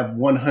only have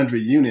 100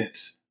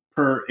 units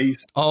per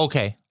ACE. Oh,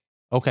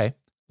 okay.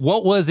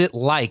 What was it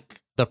like,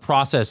 the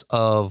process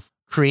of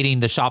creating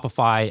the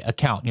Shopify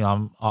account?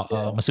 I'm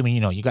assuming,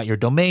 you got your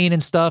domain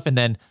and stuff. And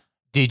then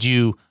did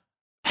you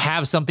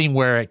have something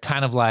where it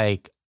kind of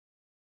like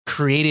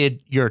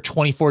created your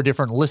 24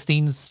 different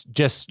listings,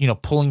 just,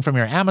 pulling from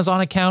your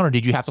Amazon account? Or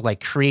did you have to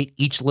create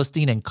each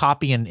listing and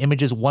copy and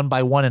images one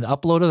by one and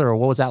upload it? Or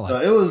what was that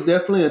like? It was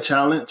definitely a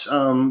challenge.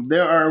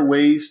 There are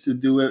ways to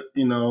do it,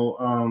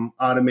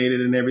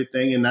 automated and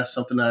everything. And that's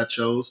something that I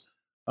chose.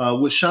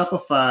 With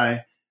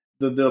Shopify,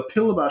 the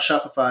appeal about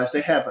Shopify is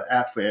they have an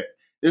app for it.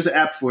 There's an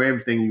app for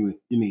everything you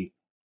need.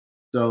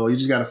 So you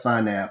just got to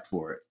find the app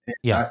for it.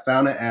 And I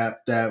found an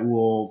app that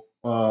will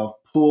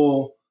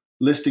pull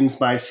listings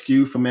by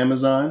SKU from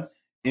Amazon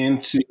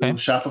into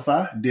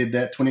Shopify. Did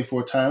that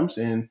 24 times,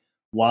 and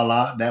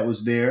voila, that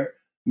was there.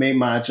 Made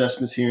my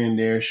adjustments here and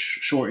there,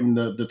 shortened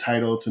the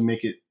title to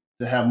make it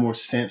to have more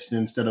sense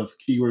instead of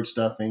keyword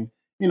stuffing,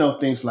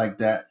 things like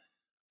that.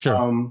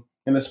 Sure.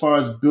 And as far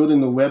as building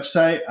the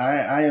website,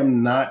 I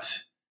am not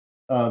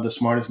the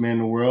smartest man in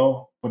the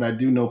world, but I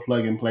do know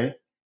plug and play.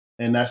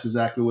 And that's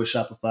exactly what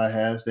Shopify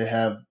has. They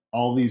have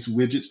all these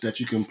widgets that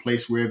you can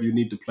place wherever you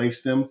need to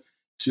place them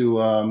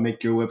to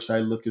make your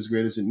website look as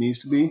great as it needs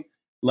to be.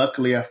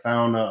 Luckily, I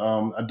found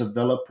a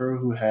developer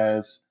who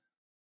has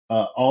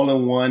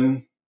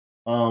all-in-one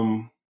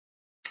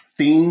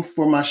theme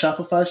for my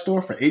Shopify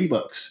store for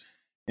 $80.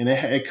 And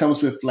it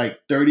comes with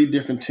 30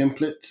 different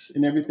templates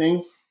and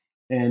everything.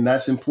 And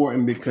that's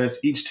important because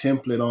each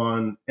template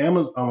on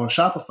Amazon, on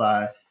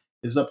Shopify,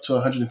 is up to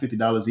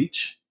 $150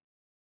 each.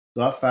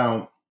 So I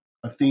found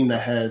a theme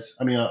that has,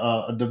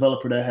 a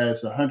developer that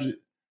has 100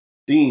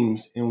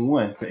 themes in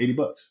one for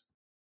 $80.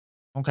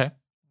 Okay.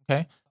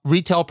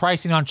 retail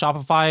pricing on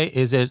Shopify?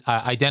 Is it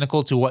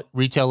identical to what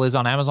retail is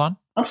on Amazon?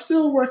 I'm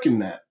still working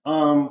that.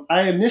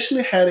 I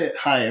initially had it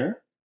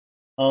higher,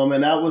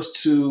 and that was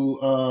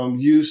to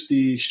use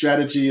the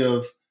strategy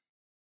of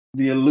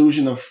the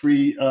illusion of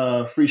free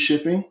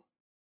shipping,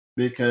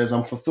 because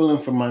I'm fulfilling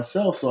for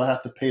myself, so I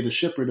have to pay the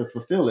shipper to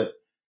fulfill it.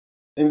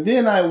 And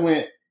then I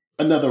went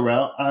another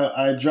route.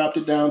 I dropped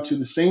it down to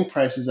the same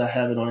prices I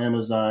have it on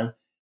Amazon,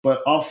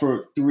 but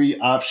offered 3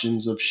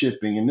 options of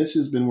shipping. And this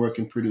has been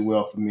working pretty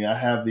well for me. I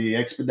have the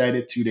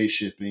expedited 2-day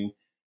shipping,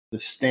 the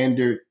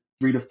standard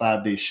 3 to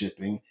 5 day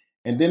shipping,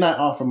 and then I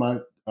offer my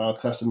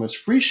customers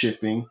free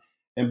shipping.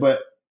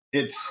 But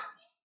it's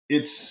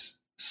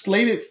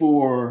slated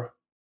for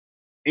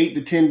 8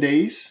 to 10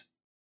 days,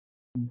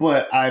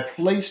 but I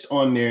placed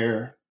on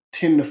there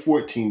 10 to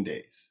 14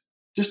 days,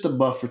 just a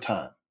buffer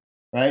time,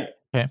 right?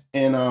 Okay.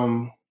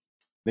 And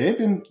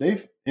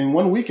they've in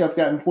 1 week I've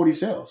gotten 40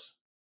 sales.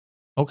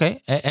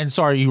 Okay. And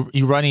so are you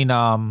running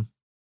do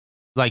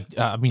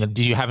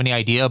you have any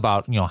idea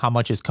about, how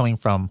much is coming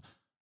from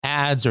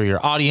ads or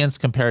your audience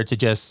compared to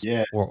just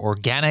or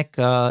organic,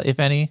 if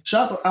any?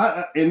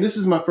 And this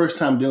is my first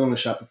time dealing with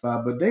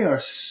Shopify, but they are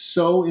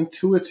so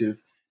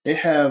intuitive. They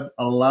have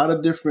a lot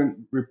of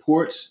different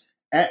reports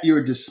at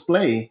your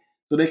display,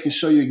 so they can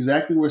show you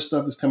exactly where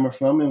stuff is coming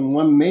from. And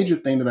one major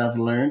thing that I've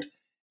learned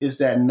is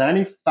that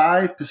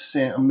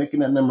 95%, I'm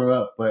making that number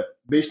up, but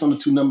based on the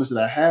 2 numbers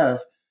that I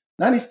have,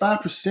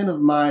 95%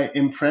 of my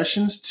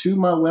impressions to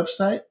my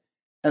website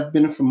have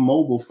been from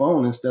mobile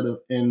phone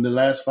and the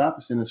last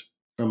 5% is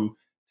from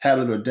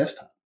tablet or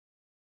desktop.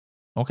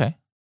 Okay.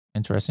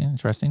 Interesting.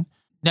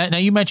 Now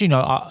you mentioned,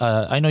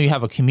 I know you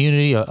have a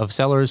community of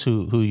sellers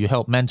who you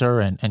help mentor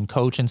and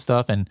coach and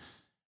stuff. And,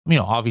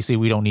 obviously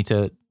we don't need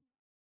to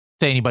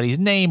say anybody's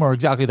name or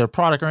exactly their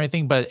product or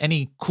anything, but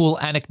any cool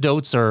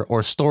anecdotes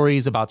or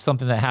stories about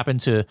something that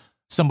happened to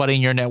somebody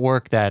in your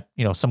network that,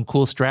 some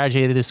cool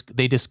strategy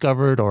they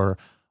discovered or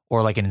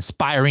like an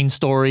inspiring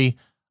story,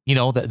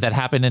 that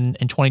happened in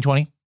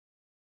 2020?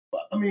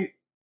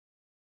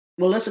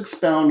 Well, let's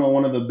expound on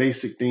one of the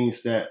basic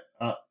things that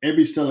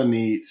every seller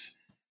needs,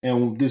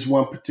 and this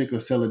one particular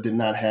seller did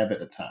not have at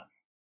the time.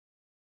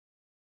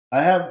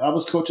 I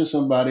was coaching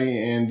somebody,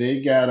 and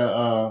they got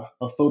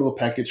a photo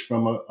package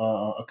from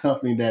a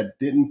company that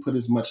didn't put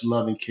as much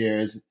love and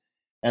care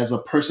as a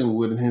person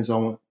would in his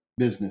own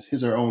business,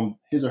 his or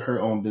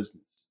her own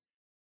business.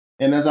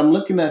 And as I'm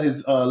looking at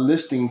his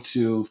listing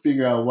to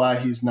figure out why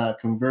he's not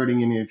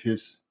converting any of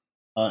his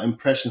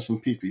impressions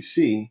from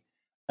PPC,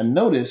 I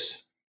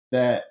noticed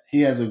that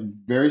he has a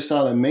very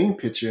solid main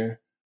picture,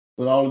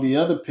 but all of the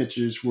other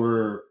pictures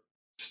were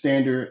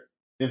standard,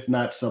 if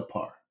not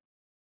subpar.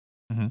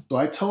 Mm-hmm. So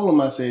I told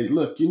him, I said,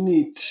 look, you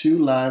need 2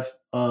 live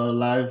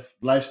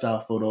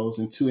lifestyle photos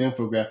and 2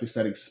 infographics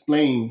that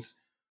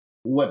explains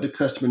what the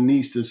customer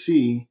needs to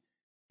see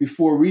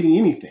before reading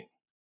anything.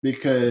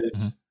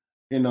 Because,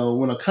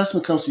 when a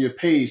customer comes to your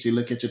page, they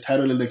look at your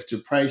title, they look at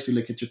your price, they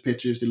look at your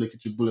pictures, they look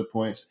at your bullet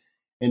points,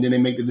 and then they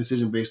make the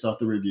decision based off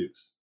the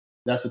reviews.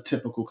 That's a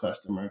typical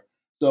customer.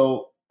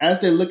 So as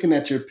they're looking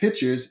at your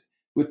pictures,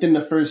 within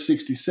the first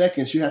 60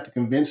 seconds, you have to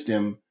convince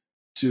them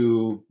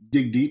to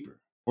dig deeper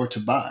or to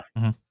buy.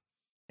 Mm-hmm.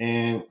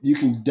 And you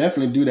can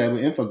definitely do that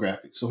with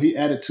infographics. So he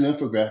added 2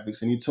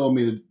 infographics, and he told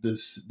me that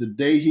the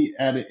day he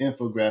added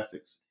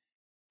infographics,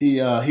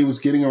 he was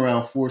getting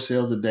around 4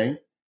 sales a day.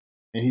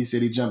 And he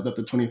said he jumped up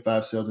to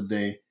 25 sales a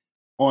day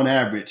on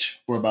average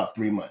for about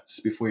 3 months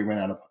before he ran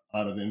out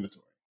of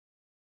inventory.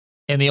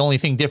 And the only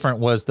thing different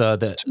was the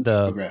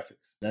infographics.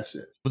 That's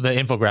it. The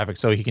infographics.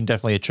 So he can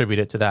definitely attribute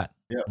it to that.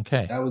 Yep.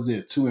 Okay. That was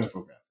it. 2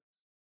 infographics.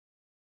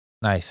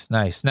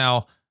 Nice.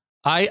 Now,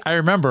 I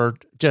remember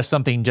just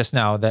something just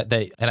now that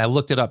and I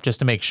looked it up just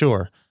to make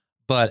sure.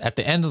 But at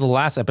the end of the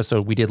last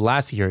episode we did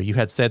last year, you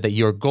had said that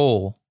your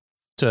goal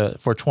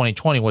for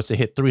 2020 was to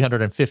hit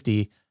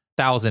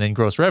 350,000 in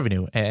gross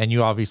revenue, and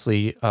you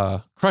obviously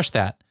crushed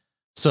that.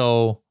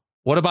 So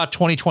what about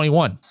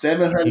 2021?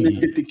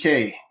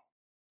 750K.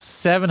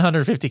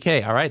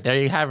 750K. All right, there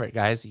you have it,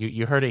 guys.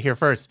 You heard it here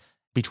first.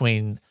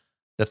 Between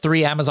the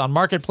 3 Amazon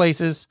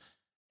marketplaces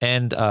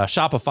and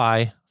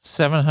Shopify,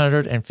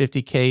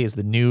 750K is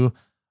the new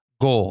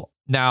goal.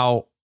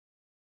 Now,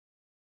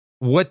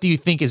 what do you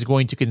think is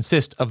going to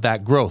consist of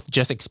that growth?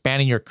 Just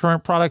expanding your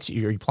current products? Are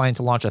you planning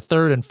to launch a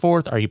 3rd and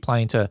 4th? Are you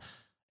planning to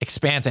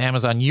expand to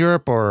Amazon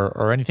Europe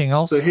or anything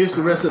else? So here's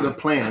the rest of the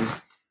plan.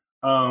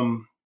 I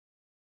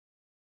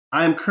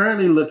am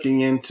currently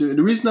looking into,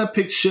 the reason I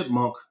picked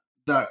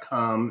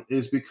Shipmonk.com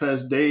is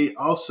because they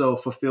also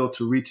fulfill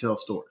to retail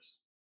stores.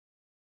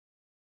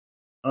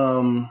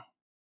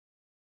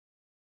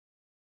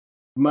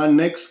 My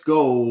next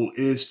goal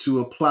is to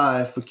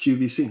apply for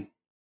QVC.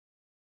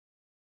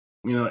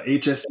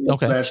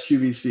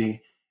 HSA/QVC,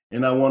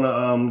 and I want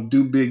to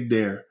do big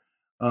there.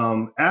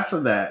 After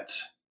that,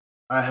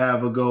 I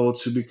have a goal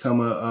to become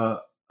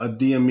a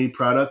DME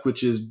product,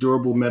 which is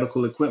durable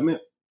medical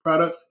equipment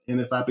product. And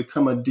if I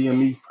become a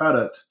DME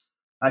product,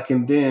 I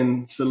can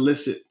then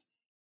solicit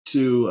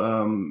to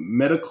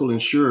medical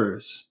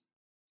insurers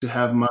to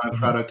have my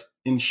product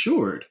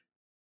insured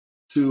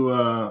to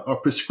or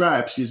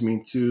prescribed,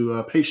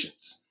 to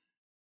patients.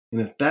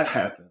 And if that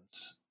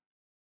happens,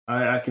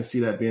 I can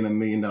see that being $1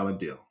 million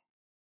deal.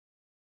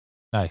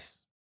 Nice.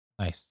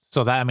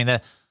 So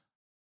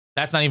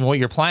that's not even what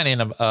you're planning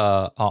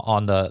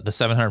on the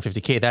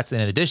 $750K. That's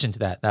in addition to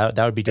that. That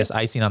would be just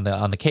icing on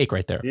the cake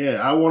right there.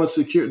 Yeah, I want to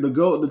secure the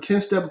goal. The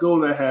 10-step goal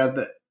that I had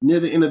that near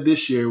the end of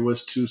this year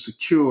was to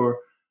secure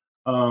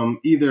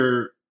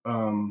either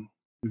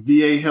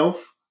VA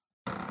health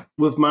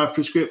with my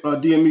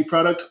DME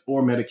product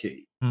or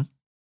Medicaid.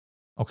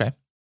 Okay.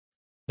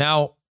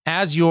 Now,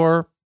 as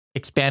you're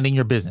expanding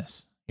your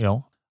business,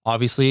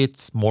 obviously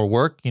it's more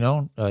work.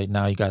 Now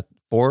you got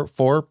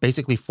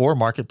basically four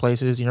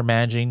marketplaces you're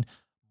managing,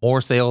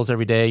 more sales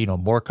every day,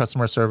 more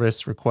customer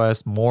service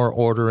requests, more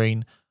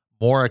ordering,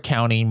 more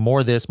accounting,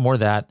 more this, more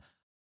that.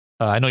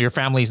 I know your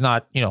family's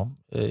not, you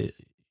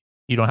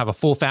don't have a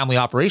full family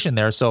operation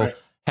there. So right.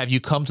 Have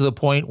you come to the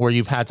point where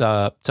you've had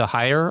to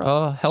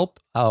hire help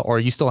or are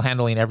you still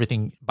handling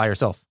everything by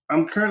yourself?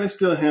 I'm currently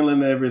still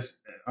handling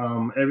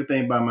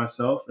everything by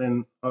myself,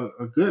 and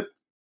a good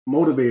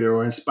motivator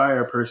or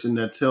inspire person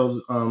that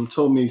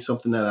told me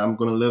something that I'm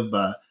going to live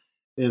by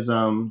is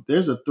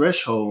there's a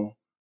threshold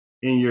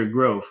in your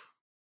growth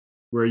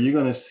where you're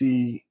going to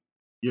see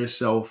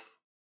yourself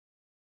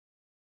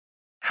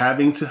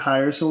having to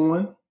hire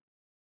someone,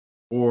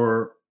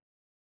 or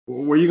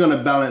where you're going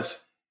to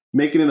balance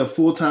making it a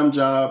full-time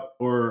job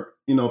or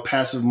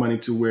passive money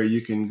to where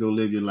you can go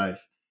live your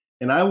life.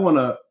 And I want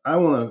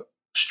to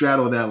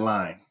straddle that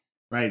line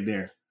right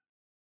there.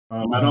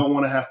 I don't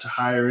want to have to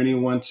hire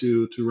anyone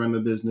to run the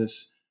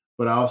business,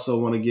 but I also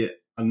want to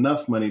get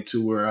enough money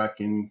to where I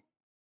can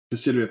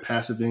consider it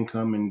passive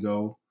income and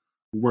go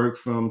work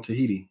from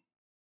Tahiti.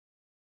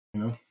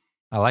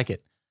 I like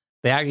it.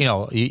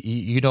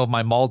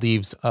 My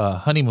Maldives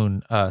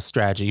honeymoon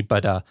strategy,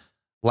 but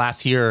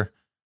last year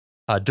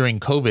during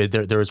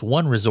COVID, there was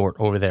one resort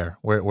over there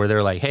where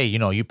they're like, hey,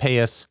 you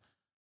pay us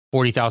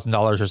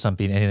 $40,000 or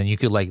something, and then you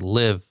could like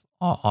live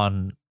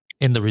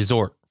in the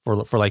resort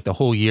for like the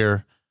whole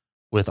year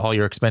with all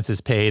your expenses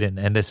paid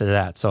and this or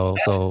that. So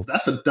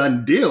that's a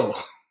done deal.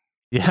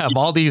 Yeah,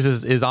 Maldives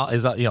is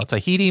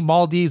Tahiti,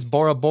 Maldives,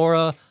 Bora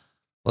Bora.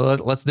 Well,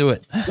 let's do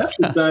it. That's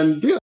a done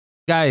deal.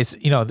 Guys,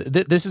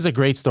 this is a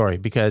great story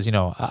because,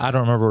 I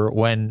don't remember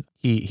when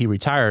he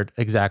retired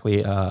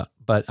exactly,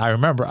 but I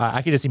remember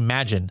I could just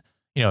imagine,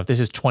 if this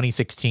is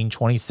 2016,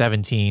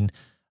 2017,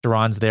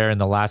 Sharron's there in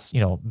the last,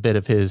 bit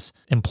of his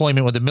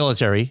employment with the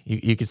military,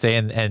 you could say,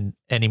 and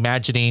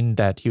imagining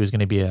that he was going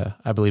to be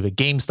I believe a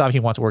GameStop. He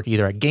wants to work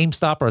either at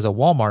GameStop or as a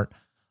Walmart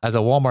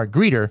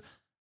greeter.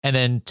 And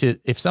then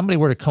if somebody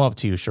were to come up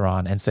to you,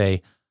 Sharron, and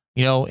say,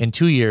 in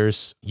 2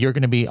 years, you're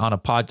going to be on a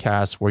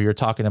podcast where you're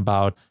talking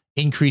about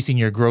increasing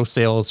your gross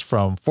sales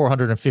from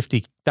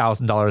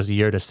 $450,000 a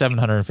year to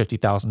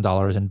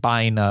 $750,000 and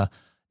buying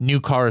new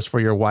cars for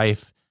your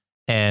wife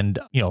and,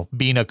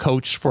 being a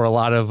coach for a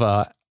lot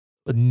of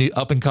new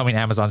up and coming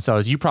Amazon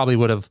sellers, you probably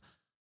would have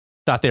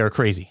thought they were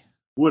crazy.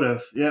 Would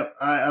have. Yep.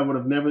 I would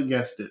have never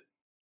guessed it.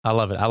 I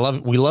love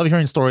it. We love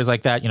hearing stories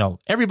like that.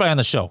 Everybody on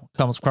the show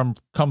comes from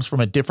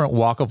a different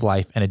walk of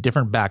life and a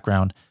different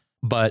background,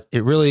 but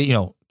it really,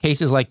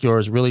 cases like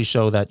yours really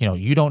show that,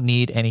 you don't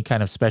need any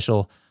kind of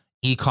special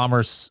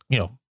e-commerce,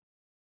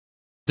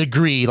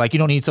 degree. Like you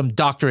don't need some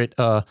doctorate,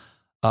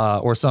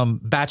 or some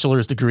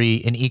bachelor's degree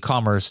in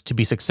e-commerce to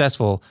be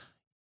successful.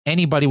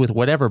 Anybody with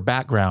whatever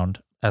background,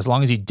 as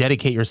long as you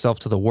dedicate yourself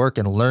to the work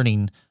and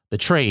learning the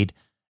trade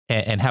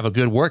and have a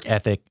good work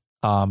ethic,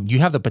 you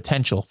have the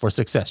potential for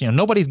success.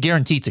 Nobody's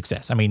guaranteed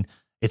success. I mean,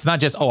 it's not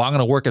just, I'm going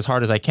to work as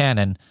hard as I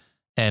can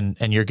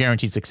and you're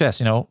guaranteed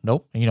success.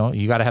 Nope.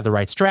 You got to have the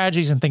right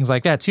strategies and things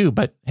like that too.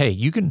 But hey,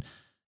 you can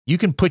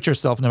put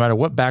yourself, no matter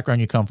what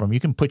background you come from, you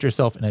can put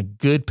yourself in a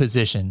good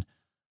position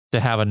to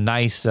have a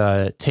nice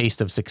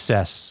taste of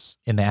success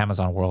in the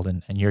Amazon world.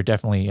 And you're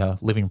definitely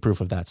living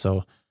proof of that.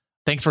 So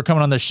thanks for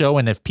coming on the show.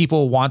 And if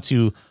people want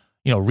to,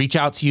 reach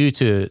out to you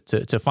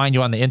to find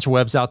you on the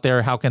interwebs out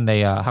there, how can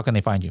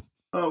they find you?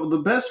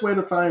 The best way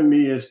to find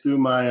me is through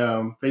my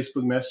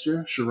Facebook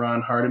Messenger,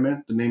 Sharron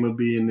Hardiman. The name will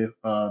be in the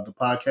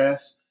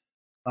podcast.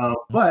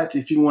 But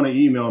if you want to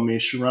email me,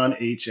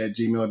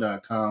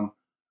 SharronH@gmail.com.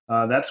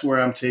 That's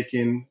where I'm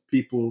taking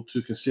people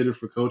to consider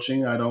for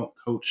coaching. I don't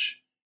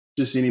coach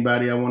just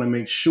anybody. I want to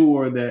make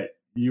sure that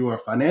you are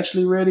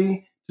financially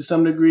ready to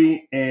some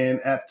degree and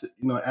apt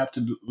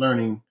to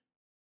learning.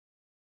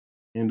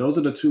 And those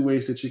are the two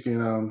ways that you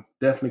can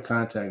definitely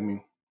contact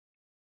me.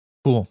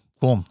 Cool.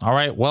 All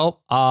right. Well,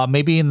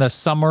 maybe in the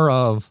summer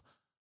of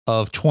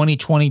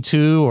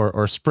 2022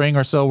 or spring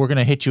or so, we're going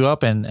to hit you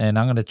up and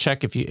I'm going to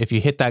check if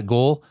you hit that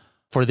goal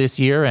for this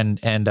year and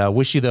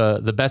wish you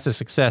the best of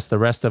success the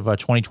rest of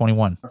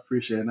 2021. I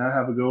appreciate it. And I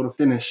have a goal to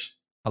finish.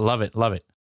 I love it.